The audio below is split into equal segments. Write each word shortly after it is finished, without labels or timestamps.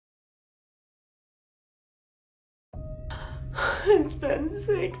It's been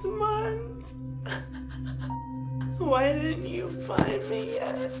 6 months. Why didn't you find me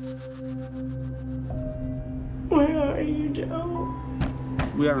yet? Where are you, Joe?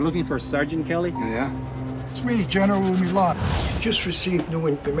 We are looking for Sergeant Kelly. Yeah? It's me, General Milan. Just received new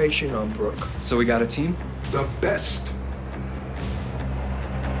information on Brooke. So we got a team? The best.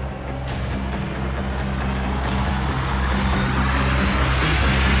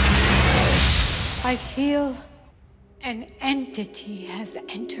 I feel an entity has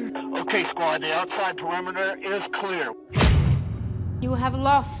entered. Okay, squad, the outside perimeter is clear. You have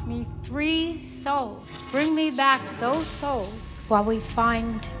lost me 3 souls. Bring me back those souls while we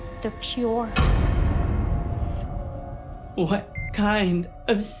find the pure. What kind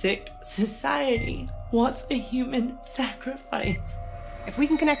of sick society wants a human sacrifice? If we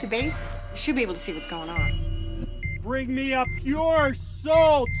can connect to base, we should be able to see what's going on. Bring me a pure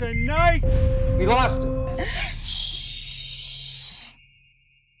soul tonight! We lost him.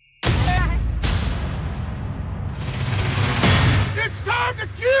 It's time to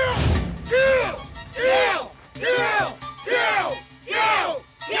kill! Kill! Kill! Kill! Kill! Kill!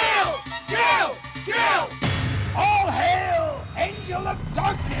 Kill! Kill! Kill! All hail, Angel of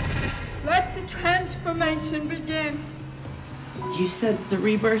Darkness! Let the transformation begin. You said the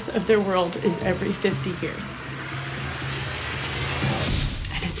rebirth of their world is every 50 years.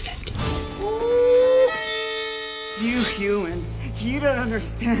 And it's 50. You humans, you don't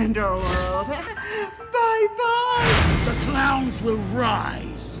understand our world. Bye-bye! The clowns will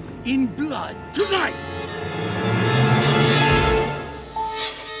rise in blood tonight!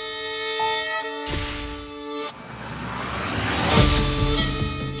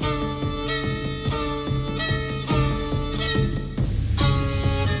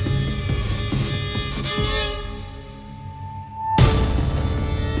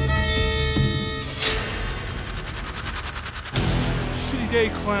 Shitty day,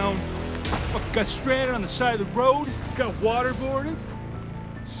 clown. Fucking got stranded on the side of the road, got waterboarded.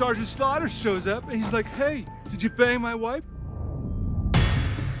 Sergeant Slaughter shows up and he's like, hey, did you bang my wife?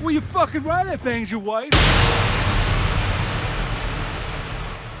 Well, you fucking right, I banged your wife.